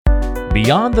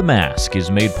Beyond the Mask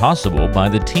is made possible by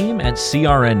the team at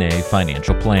CRNA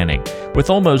Financial Planning. With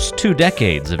almost 2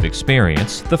 decades of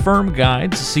experience, the firm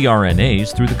guides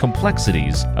CRNAs through the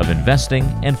complexities of investing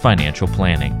and financial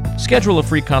planning. Schedule a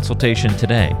free consultation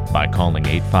today by calling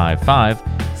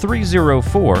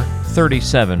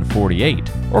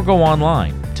 855-304-3748 or go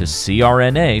online to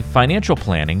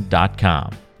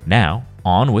crnafinancialplanning.com. Now,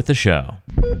 on with the show.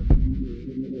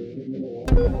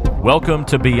 Welcome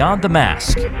to Beyond the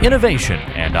Mask, Innovation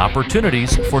and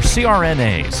Opportunities for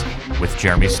CRNAs with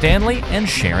Jeremy Stanley and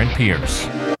Sharon Pierce.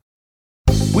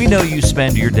 We know you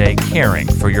spend your day caring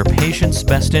for your patient's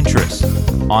best interests.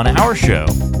 On our show,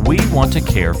 we want to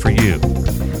care for you.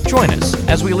 Join us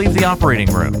as we leave the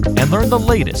operating room and learn the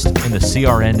latest in the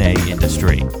CRNA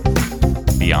industry.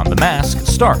 Beyond the Mask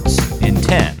starts in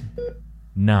 10,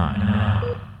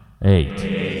 9,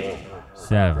 8,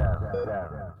 7.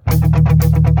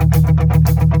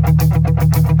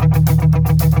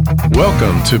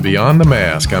 Welcome to Beyond the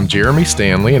Mask. I'm Jeremy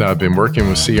Stanley, and I've been working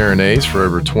with CRNAs for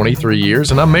over 23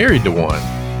 years, and I'm married to one.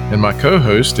 And my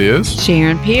co-host is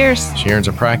Sharon Pierce. Sharon's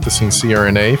a practicing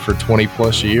CRNA for 20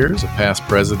 plus years, a past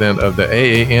president of the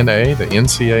AANA, the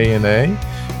NCANA,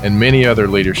 and many other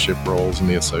leadership roles in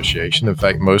the association. In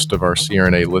fact, most of our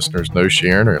CRNA listeners know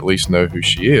Sharon, or at least know who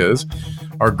she is.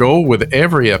 Our goal with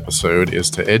every episode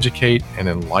is to educate and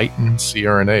enlighten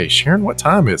CRNA. Sharon, what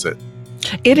time is it?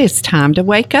 It is time to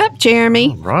wake up,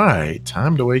 Jeremy. All right,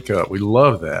 time to wake up. We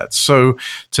love that. So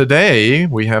today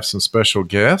we have some special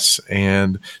guests,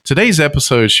 and today's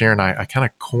episode, Sharon, I kind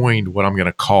of coined what I'm going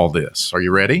to call this. Are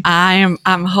you ready? I'm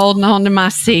holding on to my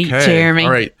seat, Okay. Jeremy.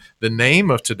 All right. The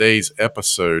name of today's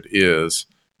episode is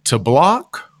To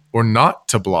Block or Not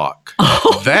to Block?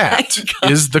 Oh, that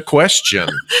is the question.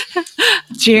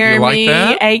 Jeremy, You like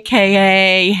that?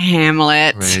 a.k.a.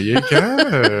 Hamlet. There you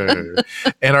go.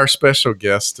 And our special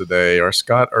guests today are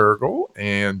Scott Ergel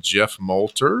and Jeff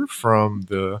Moulter from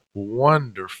the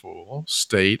wonderful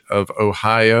state of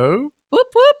Ohio. Whoop,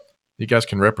 whoop. You guys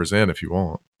can represent if you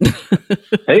want.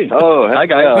 Hey, hi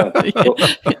guys.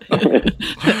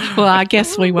 Well, I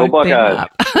guess we woke them up.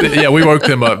 Yeah, we woke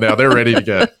them up now. They're ready to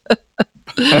go.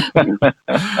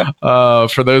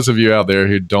 For those of you out there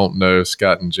who don't know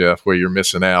Scott and Jeff, well, you're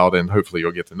missing out, and hopefully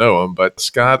you'll get to know them. But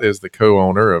Scott is the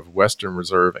co-owner of Western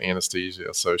Reserve Anesthesia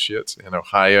Associates in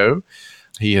Ohio.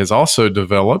 He has also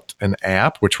developed an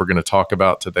app, which we're going to talk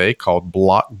about today, called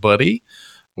Block Buddy,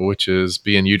 which is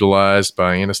being utilized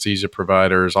by anesthesia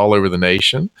providers all over the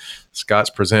nation. Scott's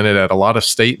presented at a lot of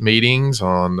state meetings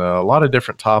on a lot of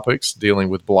different topics dealing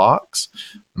with blocks.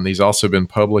 And he's also been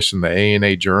published in the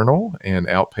ANA Journal and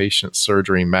Outpatient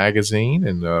Surgery Magazine.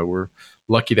 And we're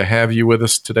lucky to have you with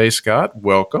us today, Scott.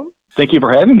 Welcome. Thank you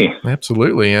for having me.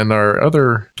 Absolutely. And our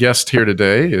other guest here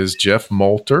today is Jeff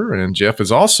Moulter. And Jeff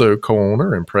is also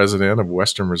co-owner and president of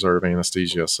Western Reserve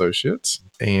Anesthesia Associates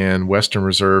and Western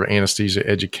Reserve Anesthesia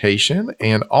Education,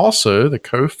 and also the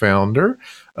co-founder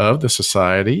of the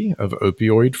Society of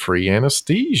Opioid-Free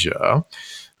Anesthesia.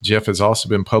 Jeff has also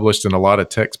been published in a lot of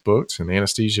textbooks and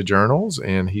anesthesia journals,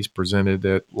 and he's presented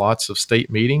at lots of state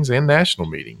meetings and national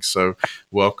meetings. So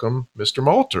welcome, Mr.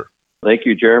 Moulter. Thank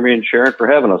you, Jeremy and Sharon, for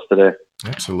having us today.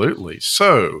 Absolutely.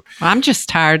 So Well, I'm just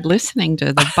tired listening to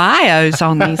the bios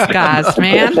on these guys,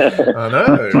 man. I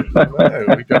know.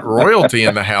 We got royalty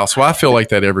in the house. Well, I feel like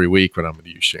that every week when I'm with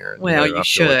you, Sharon. Well, I you feel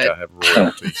should. like I have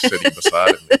royalty sitting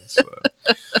beside me. So.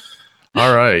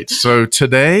 All right. So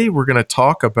today we're going to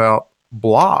talk about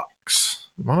blocks.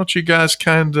 Why don't you guys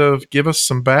kind of give us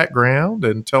some background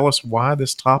and tell us why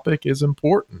this topic is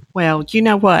important? Well, you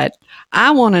know what? I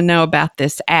want to know about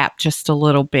this app just a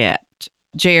little bit.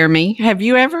 Jeremy, have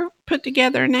you ever put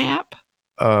together an app?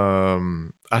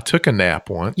 I took a nap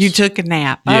once. You took a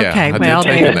nap. Yeah, Okay, I did well,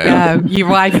 take there a you nap. go. Your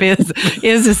wife is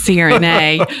a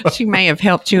CRNA. She may have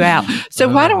helped you out. So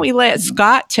why don't we let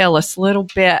Scott tell us a little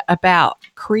bit about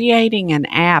creating an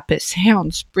app? It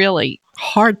sounds really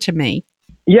hard to me.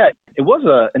 Yeah, it was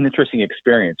an interesting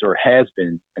experience, or has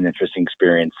been an interesting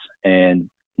experience. And,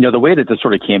 the way that this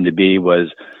sort of came to be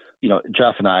was,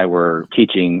 Jeff and I were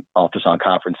teaching ultrasound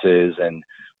conferences, and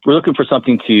we're looking for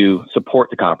something to support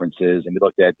the conferences. And we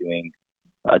looked at doing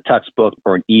a textbook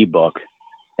or an ebook.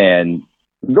 And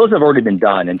those have already been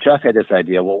done. And Jeff had this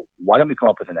idea, well, why don't we come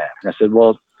up with an app? And I said,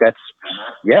 well,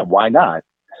 why not?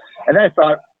 And then I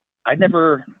thought, I'd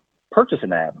never purchased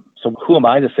an app. So who am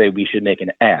I to say we should make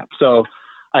an app? So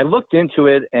I looked into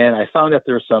it, and I found that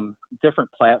there's some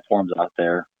different platforms out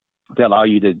there that allow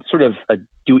you to sort of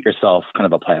do-it-yourself kind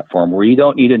of a platform where you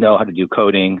don't need to know how to do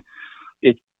coding.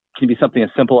 It can be something as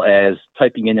simple as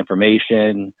typing in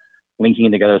information, linking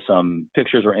together some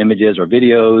pictures or images or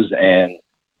videos, and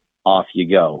off you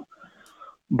go.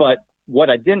 But what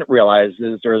I didn't realize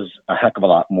is there's a heck of a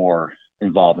lot more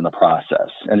involved in the process.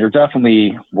 And there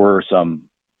definitely were some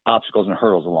obstacles and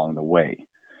hurdles along the way.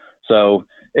 So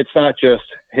it's not just,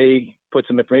 hey, put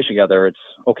some information together. It's,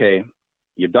 okay,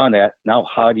 you've done that. Now,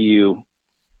 how do you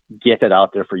get that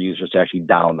out there for users to actually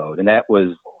download? And that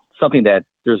was something that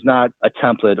there's not a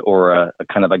template or a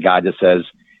kind of a guide that says,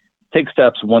 take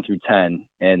steps 1 through 10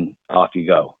 and off you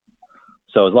go.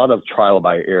 So a lot of trial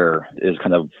by error is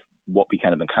kind of what we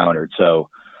kind of encountered. So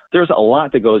there's a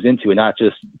lot that goes into it, not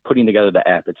just putting together the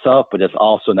app itself, but it's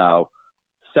also now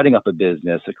setting up a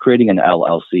business, creating an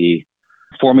LLC,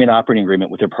 forming an operating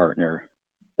agreement with your partner,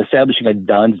 establishing a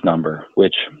DUNS number,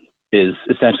 which is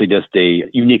essentially just a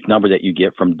unique number that you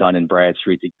get from Dun &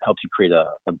 Bradstreet that helps you create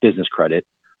a business credit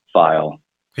file.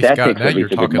 Hey, Scott, now you're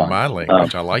talking my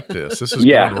language. I like this. This is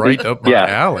going right up my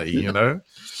alley, you know?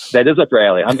 That is up your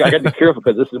alley. I got to be careful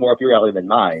because this is more up your alley than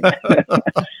mine.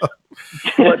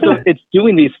 So it's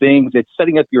doing these things. It's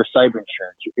setting up your cyber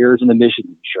insurance, your errors and omissions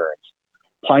insurance,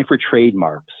 applying for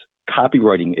trademarks,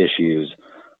 copywriting issues,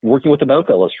 working with a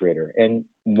medical illustrator. And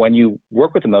when you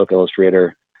work with a medical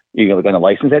illustrator, you're going to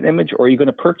license that image or you're going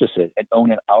to purchase it and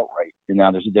own it outright. And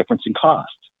now there's a difference in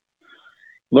cost.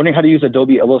 Learning how to use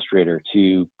Adobe Illustrator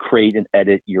to create and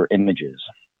edit your images,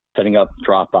 setting up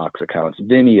Dropbox accounts,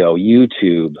 Vimeo,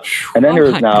 YouTube. And then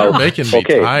there's now... You're making me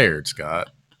tired, Scott.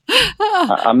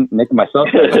 I'm making myself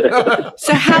tired.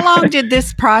 So how long did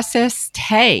this process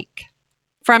take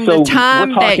from the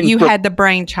time that you had the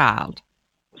brainchild?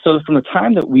 So from the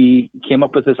time that we came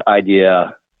up with this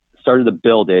idea, started to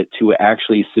build it, to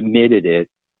actually submitted it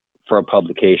for a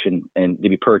publication and to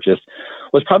be purchased,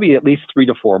 was probably at least 3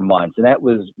 to 4 months. And that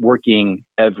was working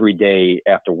every day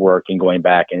after work and going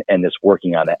back and just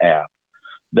working on the app.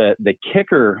 The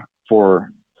kicker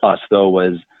for us, though,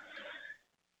 was,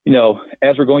 you know,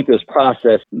 as we're going through this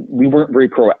process, we weren't very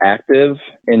proactive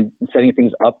in setting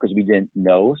things up because we didn't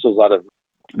know. So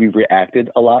we reacted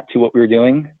a lot to what we were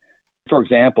doing. For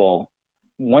example,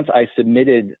 once I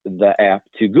submitted the app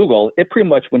to Google, it pretty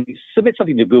much, when you submit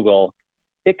something to Google,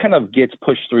 it kind of gets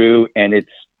pushed through and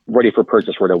it's ready for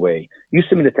purchase right away. You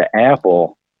submit it to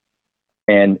Apple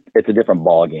and it's a different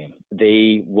ballgame.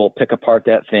 They will pick apart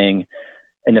that thing.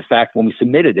 And in fact, when we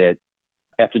submitted it,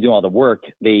 after doing all the work,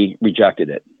 they rejected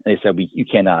it. And they said, you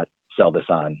cannot sell this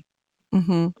on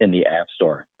in the App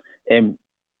Store. And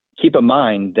keep in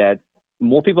mind that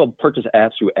more people purchase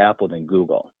apps through Apple than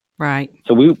Google. Right.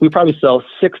 So we probably sell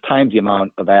 6 times the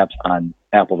amount of apps on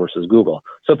Apple versus Google.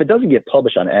 So if it doesn't get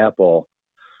published on Apple,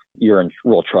 you're in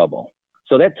real trouble.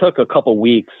 So that took a couple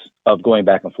weeks of going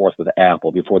back and forth with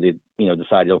Apple before they,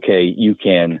 decided, okay, you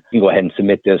can go ahead and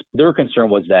submit this. Their concern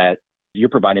was that you're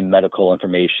providing medical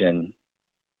information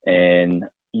and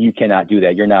you cannot do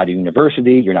that. You're not a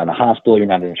university, you're not a hospital, you're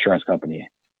not an insurance company.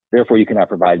 Therefore, you cannot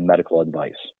provide medical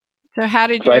advice. So how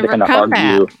did you overcome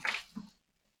that?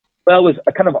 Well, it was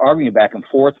a kind of arguing back and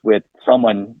forth with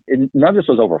someone. None of this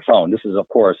was over phone. This is, of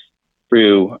course,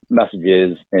 through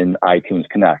messages in iTunes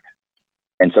Connect.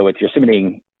 And so if you're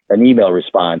submitting an email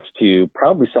response to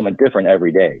probably someone different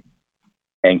every day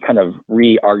and kind of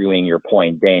re-arguing your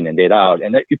point day in and day out.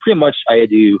 And that you pretty much, I had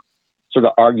to sort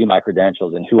of argue my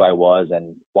credentials and who I was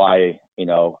and why,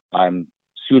 I'm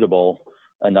suitable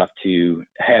enough to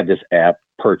have this app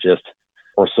purchased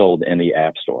or sold in the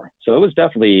App Store. So it was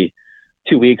definitely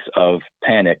 2 weeks of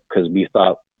panic because we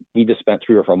thought we just spent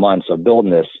 3 or 4 months of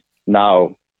building this.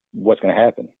 Now, what's going to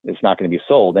happen? It's not going to be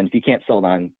sold. And if you can't sell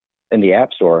it in the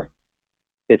App Store,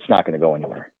 it's not going to go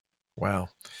anywhere. Wow.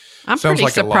 I'm pretty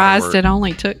surprised it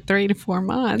only took 3 to 4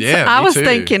 months. Yeah, I was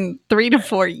thinking 3 to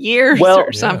 4 years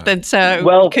or something. Yeah.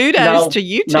 So kudos to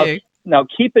you two. Now,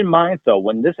 keep in mind, though,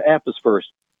 when this app was first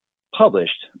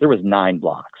published, there was 9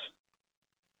 blocks.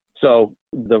 So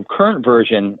the current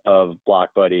version of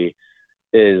BlockBuddy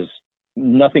is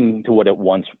nothing to what it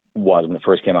once was when it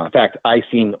first came out. In fact, I've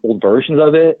seen old versions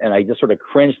of it, and I just sort of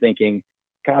cringed thinking,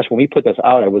 gosh, when we put this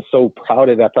out, I was so proud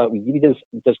of it. I thought we did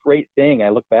this great thing. I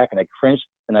look back and I cringed,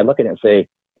 and I look at it and say,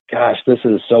 gosh, this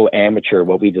is so amateur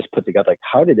what we just put together. Like,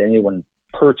 how did anyone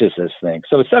purchase this thing?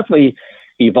 So it's definitely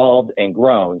evolved and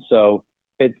grown. So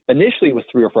it initially was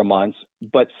 3 or 4 months,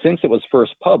 but since it was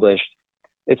first published,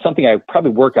 it's something I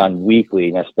probably work on weekly,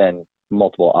 and I spend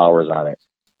multiple hours on it.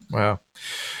 Wow.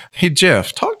 Hey,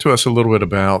 Jeff, talk to us a little bit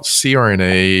about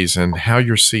CRNAs and how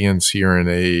you're seeing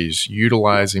CRNAs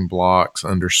utilizing blocks,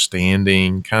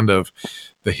 understanding kind of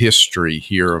the history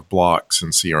here of blocks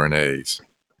and CRNAs.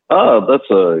 Oh, that's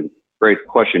a great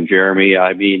question, Jeremy.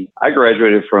 I mean, I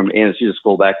graduated from anesthesia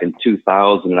school back in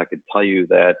 2000, and I could tell you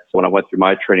that when I went through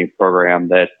my training program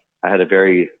that I had a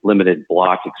very limited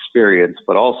block experience,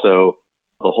 but also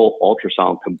the whole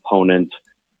ultrasound component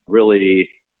really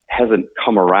hasn't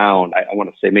come around. I want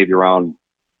to say maybe around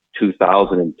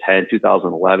 2010,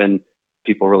 2011,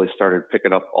 people really started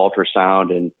picking up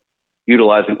ultrasound and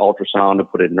utilizing ultrasound to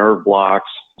put in nerve blocks.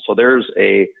 So there's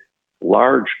a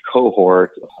large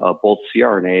cohort of both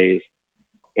CRNAs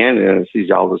and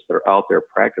anesthesiologists that are out there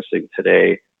practicing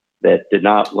today that did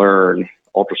not learn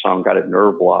ultrasound-guided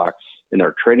nerve blocks in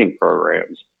their training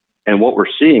programs. And what we're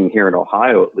seeing here in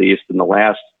Ohio, at least in the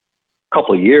last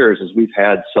couple of years, is we've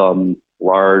had some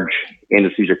large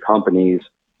anesthesia companies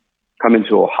come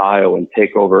into Ohio and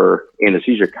take over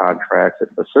anesthesia contracts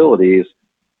at facilities.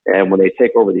 And when they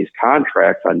take over these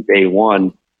contracts on day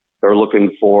one, they're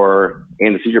looking for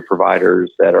anesthesia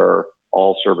providers that are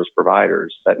all service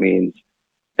providers. That means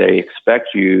they expect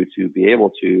you to be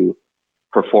able to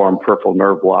perform peripheral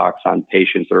nerve blocks on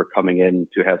patients that are coming in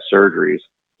to have surgeries.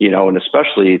 And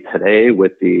especially today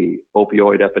with the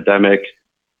opioid epidemic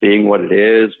being what it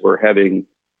is, we're having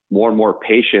more and more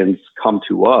patients come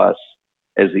to us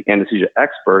as the anesthesia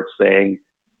experts saying,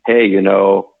 hey,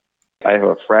 I have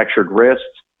a fractured wrist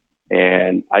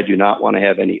and I do not want to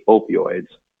have any opioids.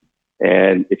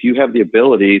 And if you have the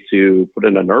ability to put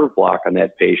in a nerve block on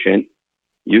that patient,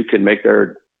 you can make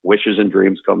their wishes and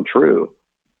dreams come true.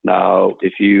 Now,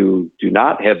 if you do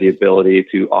not have the ability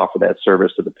to offer that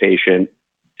service to the patient,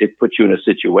 it puts you in a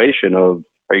situation of,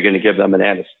 are you going to give them an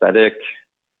anesthetic,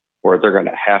 or they're going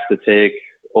to have to take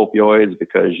opioids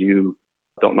because you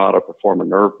don't know how to perform a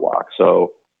nerve block?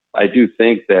 So I do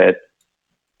think that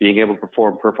being able to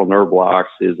perform peripheral nerve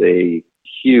blocks is a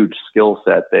huge skill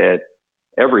set that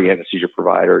every anesthesia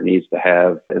provider needs to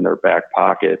have in their back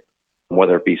pocket,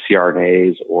 whether it be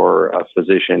CRNAs or a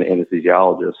physician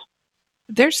anesthesiologist.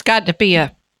 There's got to be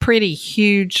a pretty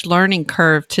huge learning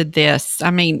curve to this.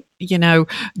 I mean,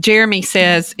 Jeremy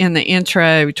says in the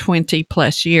intro 20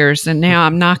 plus years, and now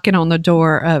I'm knocking on the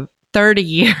door of 30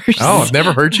 years. Oh, I've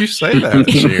never heard you say that,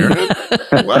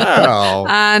 Sharon. Wow.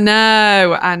 I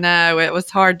know. It was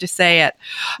hard to say it.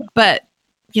 But,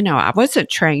 I wasn't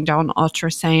trained on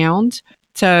ultrasound,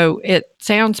 so it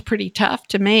sounds pretty tough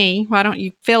to me. Why don't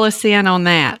you fill us in on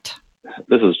that?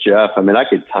 This is Jeff. I mean, I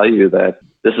could tell you that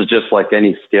this is just like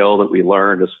any skill that we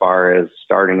learned as far as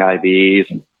starting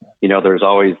IVs. There's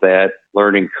always that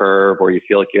learning curve where you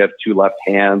feel like you have two left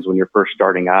hands when you're first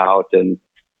starting out. And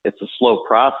it's a slow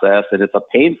process and it's a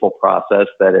painful process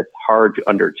that it's hard to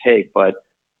undertake. But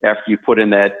after you put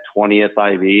in that 20th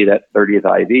IV, that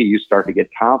 30th IV, you start to get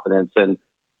confidence. And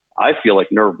I feel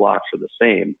like nerve blocks are the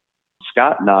same.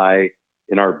 Scott and I,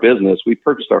 in our business, we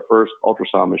purchased our first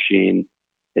ultrasound machine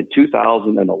in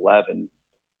 2011.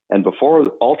 And before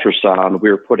ultrasound,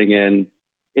 we were putting in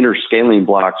interscaling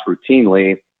blocks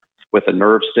routinely with a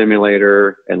nerve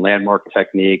stimulator and landmark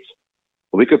techniques.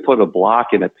 We could put a block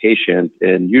in a patient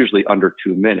in usually under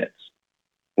 2 minutes.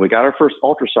 When we got our first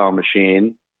ultrasound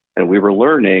machine and we were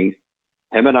learning,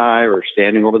 him and I were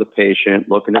standing over the patient,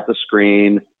 looking at the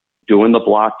screen, doing the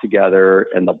block together,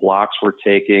 and the blocks were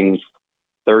taking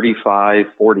 35,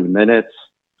 40 minutes.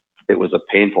 It was a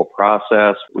painful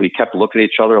process. We kept looking at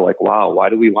each other like, wow, why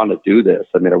do we want to do this?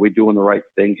 I mean, are we doing the right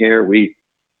thing here? We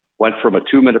went from a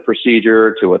 2-minute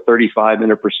procedure to a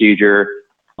 35-minute procedure.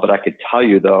 But I could tell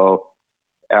you, though,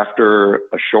 after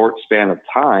a short span of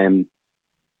time,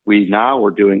 we now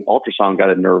were doing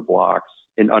ultrasound-guided nerve blocks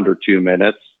in under 2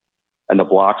 minutes, and the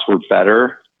blocks were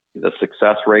better. The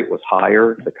success rate was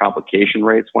higher. The complication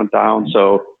rates went down.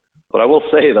 So, but I will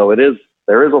say, though,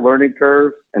 there is a learning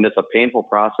curve and it's a painful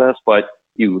process, but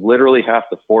you literally have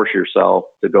to force yourself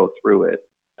to go through it.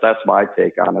 That's my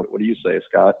take on it. What do you say,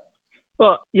 Scott?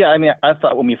 Well, yeah, I mean, I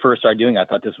thought when we first started doing it, I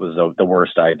thought this was the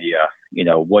worst idea.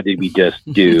 What did we just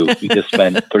do? We just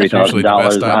spent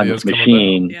 $30,000 on this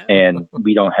machine and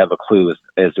we don't have a clue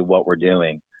as to what we're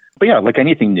doing. But yeah, like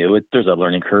anything new, there's a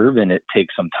learning curve and it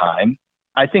takes some time.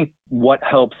 I think what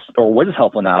helps, or what is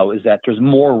helpful now, is that there's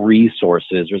more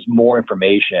resources, there's more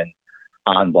information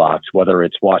on blocks, whether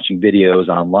it's watching videos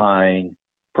online,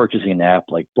 purchasing an app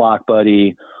like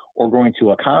BlockBuddy, or going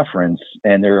to a conference.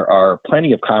 And there are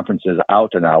plenty of conferences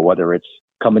out there now, whether it's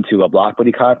coming to a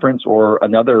BlockBuddy conference or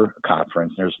another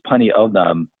conference. There's plenty of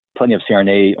them, plenty of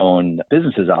CRNA-owned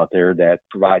businesses out there that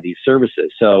provide these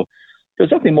services. So there's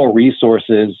definitely more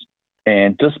resources,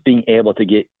 and just being able to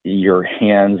get your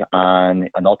hands on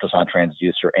an ultrasound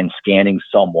transducer and scanning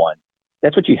someone,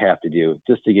 that's what you have to do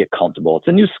just to get comfortable. It's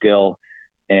a new skill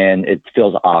and it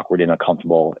feels awkward and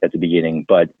uncomfortable at the beginning.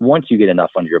 But once you get enough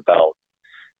under your belt,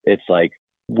 it's like,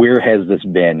 where has this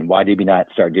been? Why did we not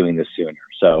start doing this sooner?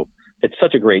 So it's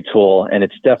such a great tool, and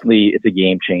it's a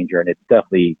game changer, and it's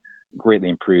definitely greatly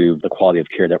improved the quality of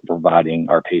care that we're providing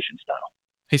our patients now.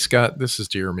 Hey, Scott, this is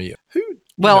Jeremy.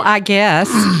 Well, I guess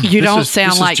you don't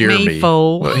sound like me,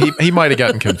 fool. Well, he might have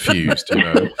gotten confused,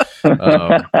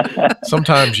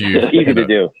 sometimes It's easy to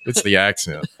do. It's the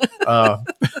accent.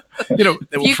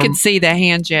 You can see the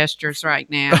hand gestures right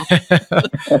now.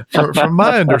 from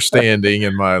my understanding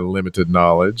and my limited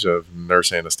knowledge of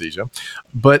nurse anesthesia,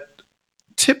 but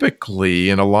typically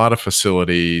in a lot of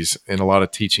facilities, in a lot of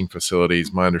teaching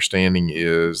facilities, my understanding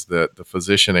is that the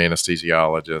physician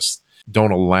anesthesiologists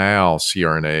don't allow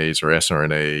CRNAs or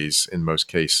SRNAs in most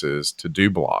cases to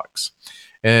do blocks.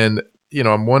 And,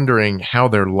 I'm wondering how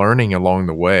they're learning along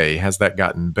the way. Has that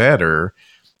gotten better?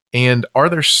 And are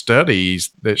there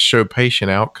studies that show patient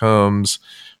outcomes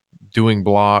doing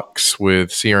blocks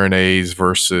with CRNAs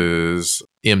versus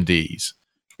MDs?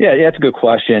 Yeah, that's a good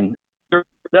question. There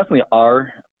definitely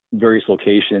are various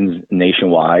locations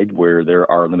nationwide where there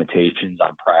are limitations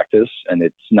on practice, and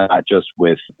it's not just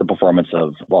with the performance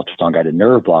of ultrasound-guided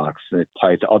nerve blocks, and it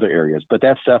applies to other areas, but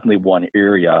that's definitely one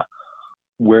area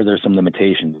where there's some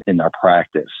limitations in our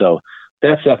practice. So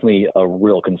that's definitely a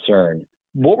real concern.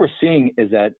 What we're seeing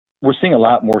is that we're seeing a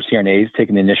lot more CRNAs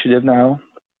taking the initiative now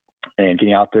and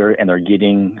getting out there, and they're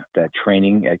getting that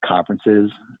training at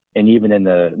conferences. And even in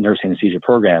the nurse anesthesia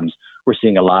programs, we're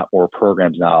seeing a lot more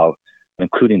programs now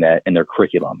including that in their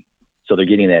curriculum. So they're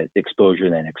getting that exposure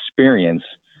and that experience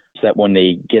so that when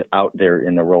they get out there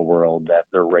in the real world, that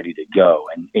they're ready to go.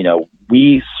 And,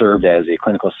 we served as a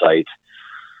clinical site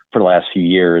for the last few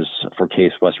years for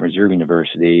Case Western Reserve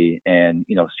University. And,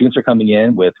 students are coming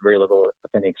in with very little,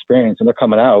 if any, experience, and they're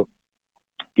coming out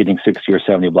getting 60 or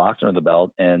 70 blocks under the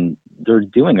belt, and they're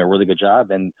doing a really good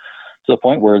job. And to the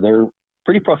point where they're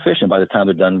pretty proficient by the time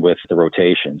they're done with the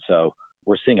rotation. So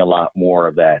we're seeing a lot more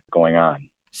of that going on.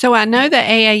 So I know the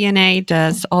AANA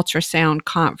does ultrasound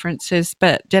conferences,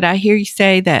 but did I hear you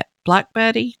say that Black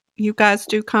Buddy, you guys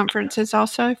do conferences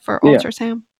also for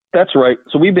ultrasound? That's right.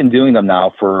 So we've been doing them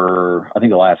now for, I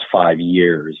think, the last 5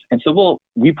 years. And so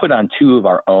we put on 2 of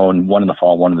our own, one in the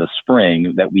fall, one in the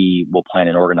spring, that we will plan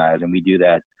and organize. And we do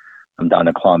that down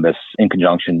in Columbus in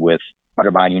conjunction with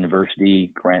Otterbein University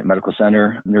Grant Medical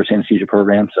Center nurse anesthesia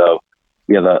program. So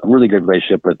we have a really good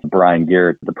relationship with Brian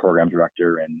Garrett, the program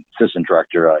director, and assistant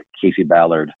director, Casey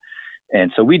Ballard.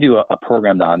 And so we do a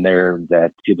program down there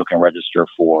that people can register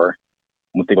for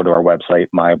if they go to our website,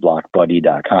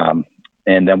 myblockbuddy.com.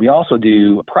 And then we also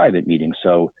do private meetings.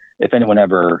 So if anyone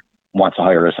ever wants to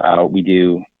hire us out, we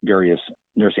do various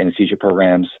nurse anesthesia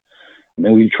programs.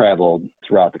 And we've traveled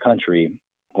throughout the country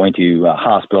going to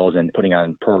hospitals and putting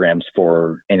on programs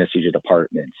for anesthesia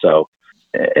departments. So,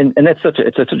 and that's such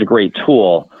a great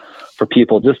tool for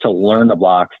people just to learn the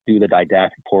blocks, do the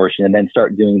didactic portion, and then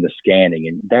start doing the scanning.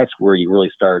 And that's where you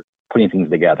really start putting things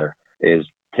together, is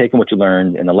taking what you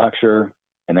learned in the lecture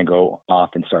and then go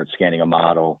off and start scanning a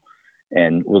model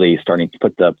and really starting to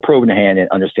put the probe in the hand and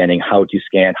understanding how to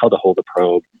scan, how to hold the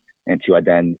probe, and to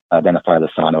identify the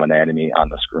sono anatomy on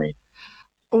the screen.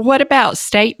 What about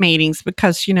state meetings?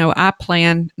 Because, I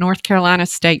plan North Carolina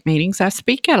state meetings. I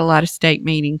speak at a lot of state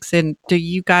meetings. And do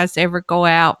you guys ever go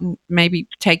out and maybe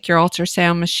take your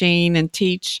ultrasound machine and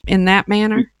teach in that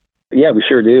manner? Yeah, we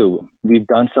sure do. We've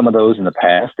done some of those in the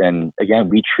past. And again,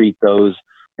 we treat those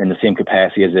in the same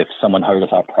capacity as if someone hired us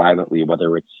out privately,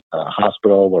 whether it's a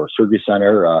hospital or a surgery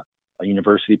center, a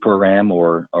university program,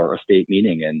 or a state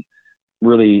meeting, and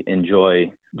really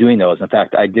enjoy doing those. In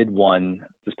fact, I did one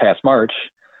this past March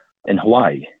in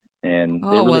Hawaii. And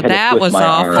that was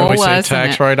awful, we say wasn't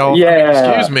tax it? write-off?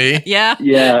 Yeah. Excuse me. Yeah.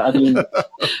 Yeah, I mean,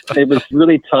 it was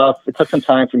really tough. It took some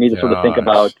time for me to sort of think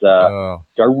about, do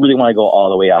I really want to go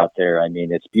all the way out there? I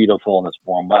mean, it's beautiful and it's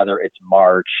warm weather. It's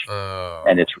March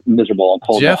and it's miserable and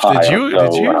cold. Jeff,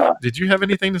 Ohio, did you have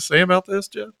anything to say about this,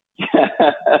 Jeff?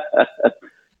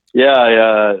 Yeah,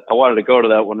 I wanted to go to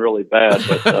that one really bad,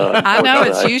 but I know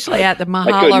it's usually at the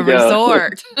Mahala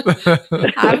Resort.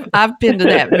 I've been to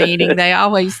that meeting. They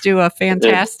always do a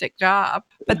fantastic job.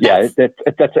 But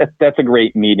that's a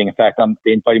great meeting. In fact,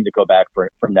 they invited me to go back for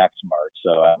next March,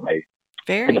 so I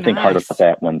had to think hard about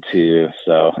that one too.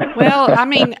 So well, I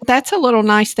mean, that's a little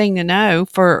nice thing to know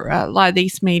for a lot of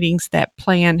these meetings that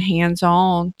plan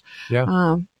hands-on.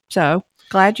 Yeah. So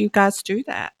glad you guys do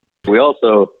that. We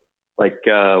also.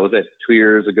 Was it 2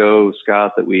 years ago,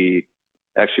 Scott, that we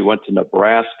actually went to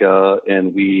Nebraska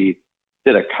and we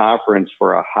did a conference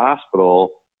for a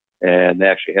hospital, and they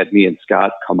actually had me and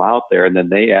Scott come out there, and then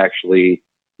they actually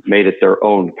made it their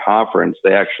own conference.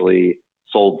 They actually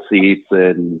sold seats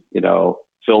and,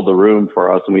 filled the room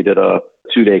for us, and we did a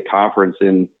 2-day conference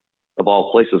in of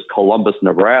all places, Columbus,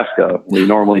 Nebraska. We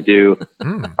normally do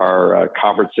our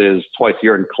conferences twice a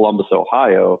year in Columbus,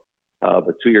 Ohio.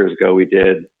 But 2 years ago, we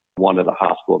did one at a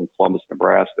hospital in Columbus,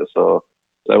 Nebraska. So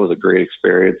that was a great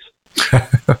experience.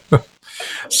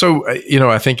 So,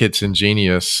 I think it's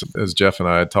ingenious, as Jeff and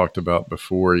I had talked about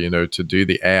before, to do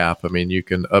the app. I mean, you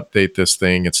can update this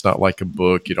thing. It's not like a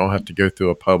book. You don't have to go through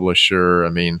a publisher. I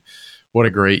mean, what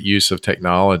a great use of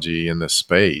technology in this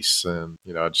space. And,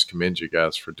 I just commend you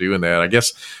guys for doing that. I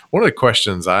guess one of the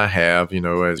questions I have,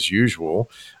 as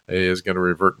usual, is going to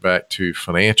revert back to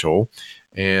financial.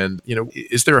 And,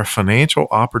 is there a financial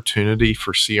opportunity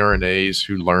for CRNAs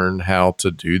who learn how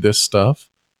to do this stuff?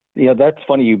 Yeah, that's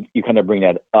funny you kind of bring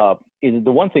that up. The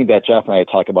one thing that Jeff and I had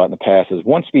talked about in the past is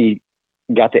once we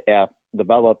got the app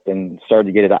developed and started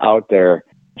to get it out there,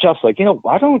 Jeff's like,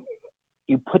 why don't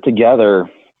you put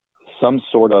together some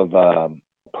sort of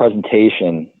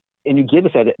presentation and you give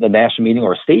us at the national meeting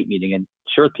or a state meeting and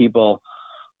share with people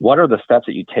what are the steps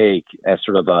that you take as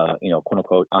sort of a, quote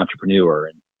unquote entrepreneur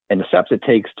and the steps it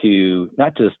takes to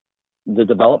not just the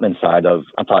development side of,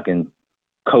 I'm talking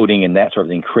coding and that sort of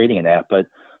thing, creating an app, but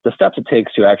the steps it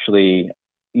takes to actually,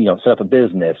 set up a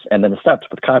business, and then the steps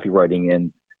with copywriting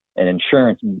and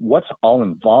insurance, what's all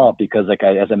involved. Because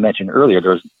as I mentioned earlier,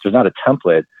 there's not a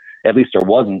template, at least there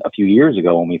wasn't a few years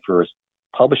ago when we first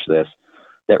published this,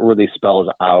 that really spells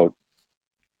out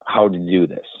how to do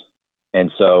this.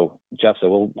 And so Jeff said,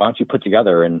 well, why don't you put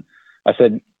together? And I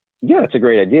said, yeah, it's a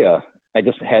great idea. I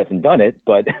just hadn't done it,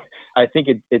 but I think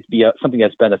it'd be something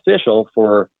that's beneficial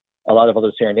for a lot of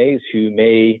other CRNAs who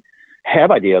may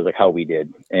have ideas like how we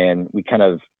did. And we kind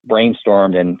of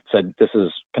brainstormed and said, this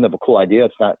is kind of a cool idea.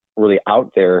 It's not really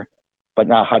out there, but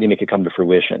now how do you make it come to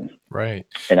fruition? Right.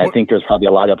 And I think there's probably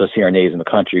a lot of other CRNAs in the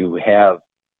country who have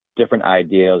different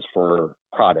ideas for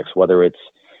products, whether it's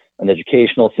an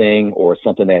educational thing or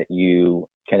something that you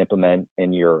can implement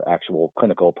in your actual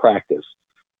clinical practice.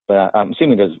 But I'm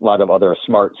assuming there's a lot of other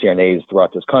smart CRNAs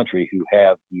throughout this country who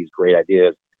have these great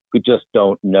ideas, who just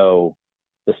don't know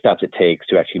the steps it takes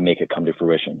to actually make it come to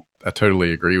fruition. I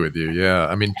totally agree with you. Yeah.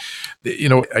 I mean,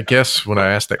 I guess when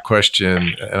I asked that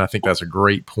question, and I think that's a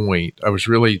great point, I was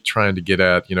really trying to get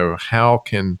at, how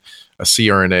can a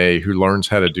CRNA who learns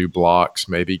how to do blocks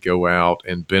maybe go out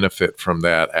and benefit from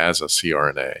that as a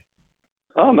CRNA?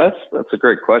 That's a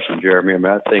great question, Jeremy. I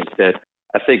mean,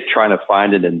 I think trying to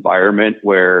find an environment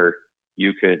where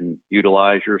you can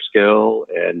utilize your skill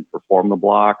and perform the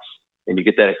blocks and you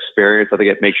get that experience, I think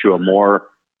it makes you a more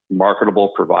marketable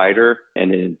provider.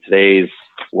 And in today's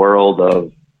world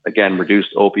of, again,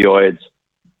 reduced opioids,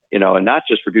 and not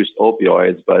just reduced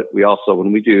opioids, but we also,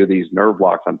 when we do these nerve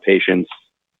blocks on patients,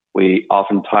 we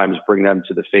oftentimes bring them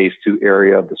to the phase 2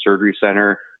 area of the surgery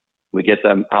center. We get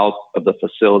them out of the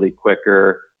facility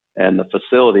quicker, and the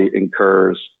facility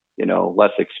incurs,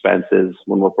 less expenses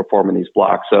when we're performing these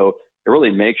blocks. So it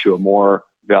really makes you a more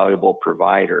valuable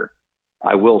provider.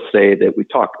 I will say that we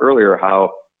talked earlier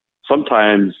how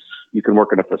sometimes you can work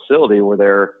in a facility where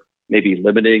they're maybe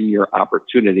limiting your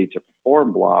opportunity to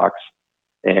perform blocks.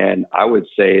 And I would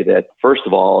say that, first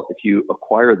of all, if you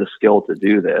acquire the skill to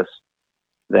do this,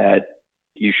 that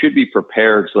you should be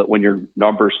prepared so that when your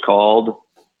number's called,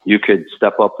 you could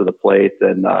step up to the plate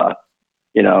and,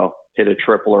 hit a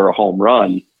triple or a home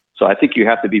run. So I think you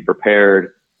have to be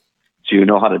prepared to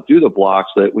know how to do the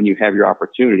blocks so that when you have your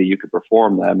opportunity, you can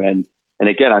perform them. And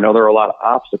again, I know there are a lot of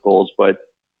obstacles, but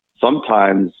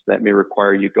sometimes that may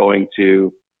require you going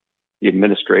to the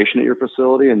administration at your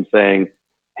facility and saying,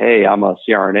 hey, I'm a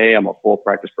CRNA, I'm a full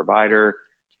practice provider.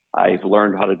 I've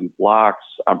learned how to do blocks.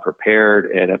 I'm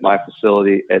prepared. And at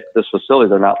this facility,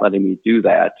 they're not letting me do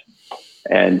that.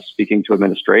 And speaking to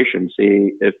administration,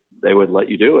 see if they would let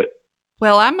you do it.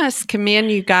 Well, I must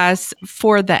commend you guys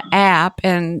for the app.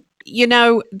 And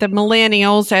the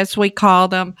millennials, as we call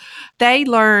them, they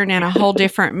learn in a whole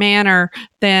different manner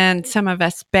than some of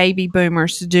us baby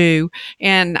boomers do.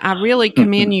 And I really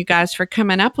commend you guys for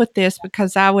coming up with this,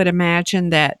 because I would imagine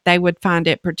that they would find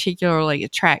it particularly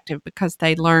attractive because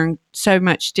they learn so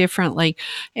much differently.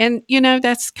 And,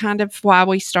 that's kind of why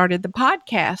we started the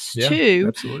podcast too,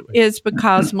 absolutely. Is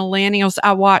because millennials,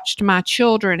 I watched my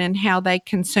children and how they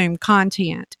consume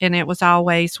content, and it was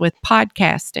always with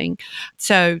podcasting.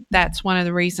 So that's one of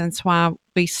the reasons why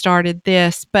we started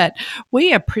this. But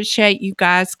we appreciate you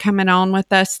guys coming on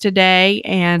with us today.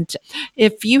 And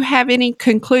if you have any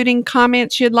concluding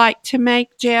comments you'd like to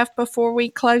make, Jeff, before we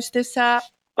close this up?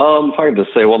 If I could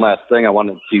just say one last thing, I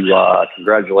wanted to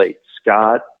congratulate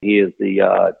Scott. He is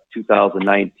the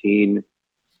 2019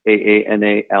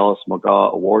 AANA Alice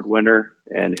McGaw Award winner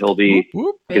and he'll be Whoop,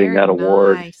 whoop. getting that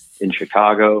award nice. in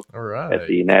Chicago All right. at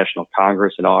the National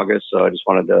Congress in August. So I just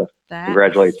wanted to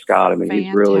congratulate Scott. I mean,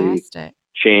 he's really fantastic.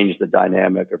 changed the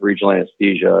dynamic of regional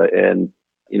anesthesia. And,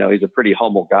 he's a pretty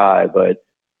humble guy, but,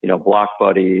 Block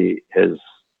Buddy has,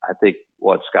 I think,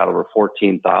 Scott, over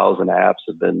 14,000 apps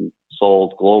have been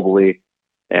sold globally.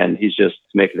 And he's just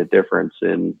making a difference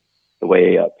in the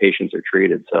way patients are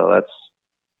treated. So that's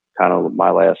kind of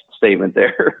my last statement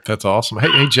there. That's awesome.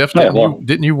 Hey, Jeff, Yeah,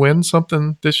 didn't you win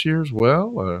something this year as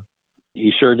well?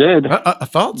 He sure did. I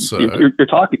thought so. You're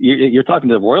talking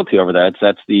to royalty over that.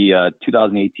 That's the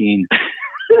 2018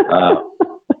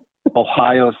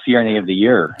 Ohio CRNA of the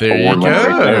Year. There you award winner go.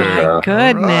 right there. My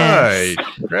goodness. Right. I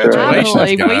Congratulations,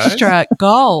 believe we guys. struck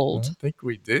gold. I think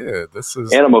we did. This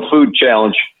is And I'm a food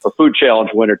challenge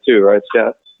winner too, right,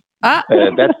 Scott?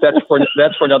 That's for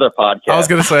another podcast. I was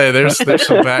going to say there's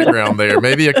some background there.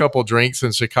 Maybe a couple drinks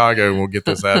in Chicago and we'll get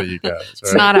this out of you guys. It's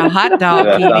right? not a hot dog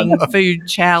eating food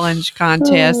challenge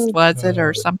contest, was it,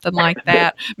 or something like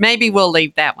that? Maybe we'll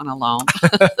leave that one alone.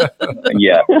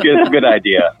 Yeah, good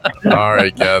idea. All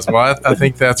right, guys. Well, I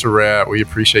think that's a wrap. We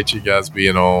appreciate you guys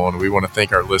being on. We want to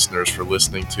thank our listeners for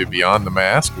listening to Beyond the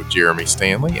Mask with Jeremy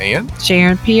Stanley. And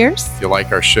Sharon Pierce. if you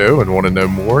like our show and want to know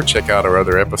more, check out our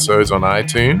other episodes on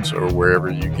iTunes or wherever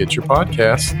you get your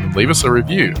podcasts and leave us a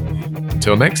review.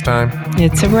 Until next time.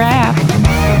 It's a wrap.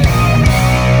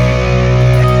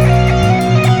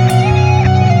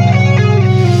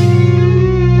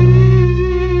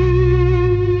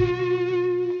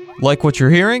 Like what you're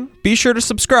hearing? Be sure to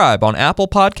subscribe on Apple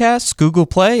Podcasts, Google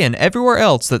Play, and everywhere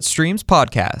else that streams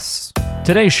podcasts.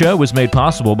 Today's show was made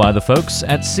possible by the folks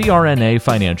at CRNA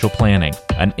Financial Planning,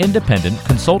 an independent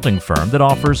consulting firm that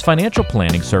offers financial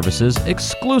planning services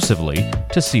exclusively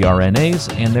to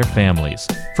CRNAs and their families.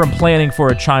 From planning for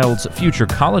a child's future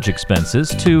college expenses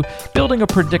to building a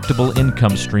predictable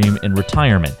income stream in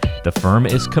retirement, the firm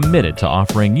is committed to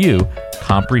offering you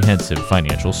comprehensive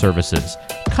financial services,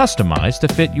 customized to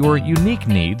fit your unique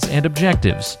needs and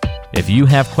objectives. If you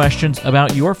have questions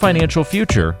about your financial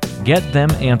future, get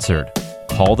them answered.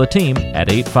 Call the team at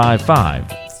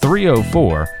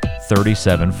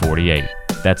 855-304-3748.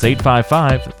 That's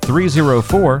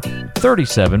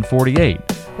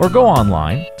 855-304-3748. Or go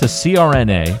online to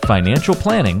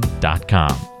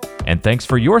crnafinancialplanning.com. And thanks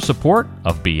for your support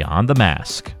of Beyond the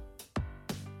Mask.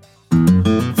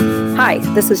 Hi,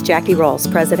 this is Jackie Rolls,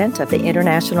 President of the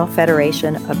International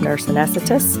Federation of Nurse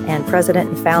Anesthetists and President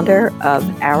and founder of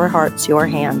Our Hearts, Your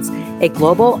Hands, a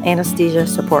global anesthesia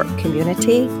support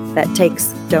community that takes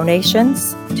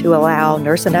donations to allow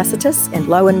nurse anesthetists in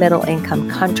low and middle income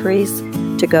countries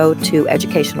to go to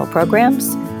educational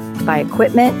programs, buy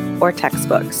equipment, or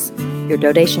textbooks. Your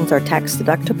donations are tax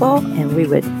deductible, and we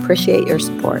would appreciate your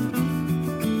support.